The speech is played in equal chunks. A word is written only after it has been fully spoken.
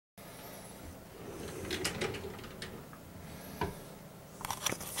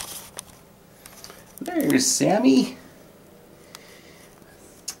There's Sammy.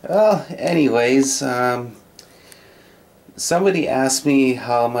 Well, anyways, somebody asked me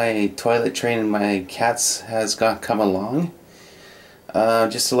how my toilet training my cats has come along.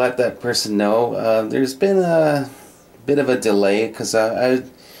 Just to let that person know, there's been a bit of a delay because I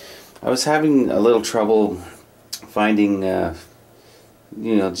was having a little trouble finding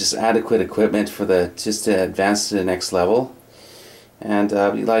just adequate equipment for just to advance to the next level. And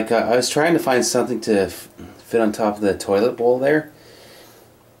I was trying to find something to fit on top of the toilet bowl there.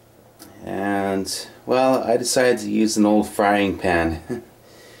 And well, I decided to use an old frying pan.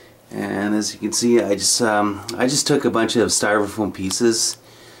 And as you can see, I just took a bunch of styrofoam pieces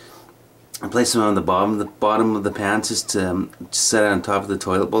and placed them on the bottom of the pan just to set it on top of the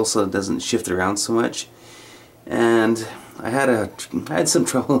toilet bowl so it doesn't shift around so much. And I had some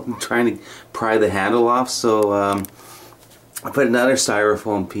trouble trying to pry the handle off, so I put another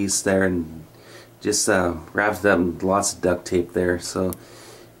styrofoam piece there and just wrapped it up with lots of duct tape there, so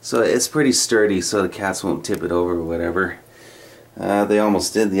it's pretty sturdy, so the cats won't tip it over or whatever. They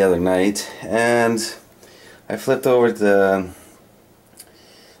almost did the other night. And I flipped over the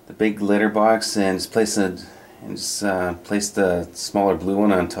big litter box and just placed the smaller blue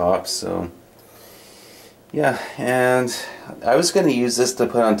one on top. So yeah, and I was going to use this to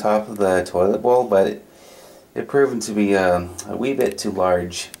put on top of the toilet bowl, but it proved to be a wee bit too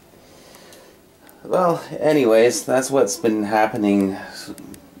large. Well, anyways, that's what's been happening.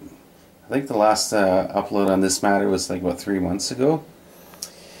 I think the last upload on this matter was like about 3 months ago.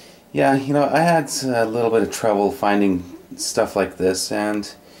 Yeah, I had a little bit of trouble finding stuff like this, and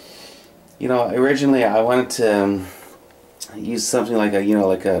originally I wanted to use something like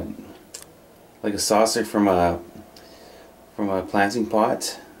a saucer from a planting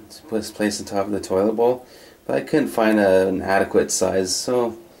pot to place on top of the toilet bowl, but I couldn't find an adequate size.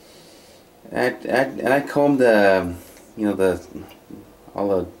 So I combed all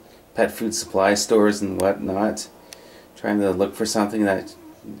the pet food supply stores and whatnot, trying to look for something that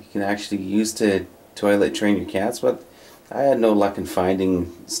you can actually use to toilet train your cats, but I had no luck in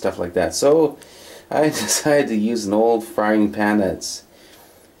finding stuff like that. So I decided to use an old frying pan that's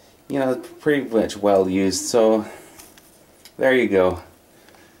pretty much well used. So there you go.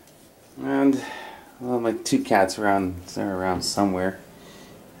 And well, my 2 cats are around somewhere.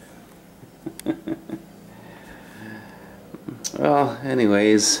 Well,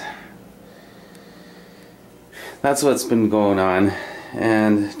 anyways, that's what's been going on,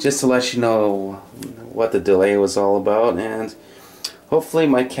 and just to let you know what the delay was all about, and hopefully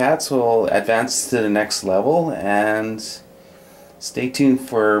my cats will advance to the next level, and stay tuned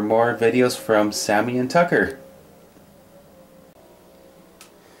for more videos from Sammy and Tucker.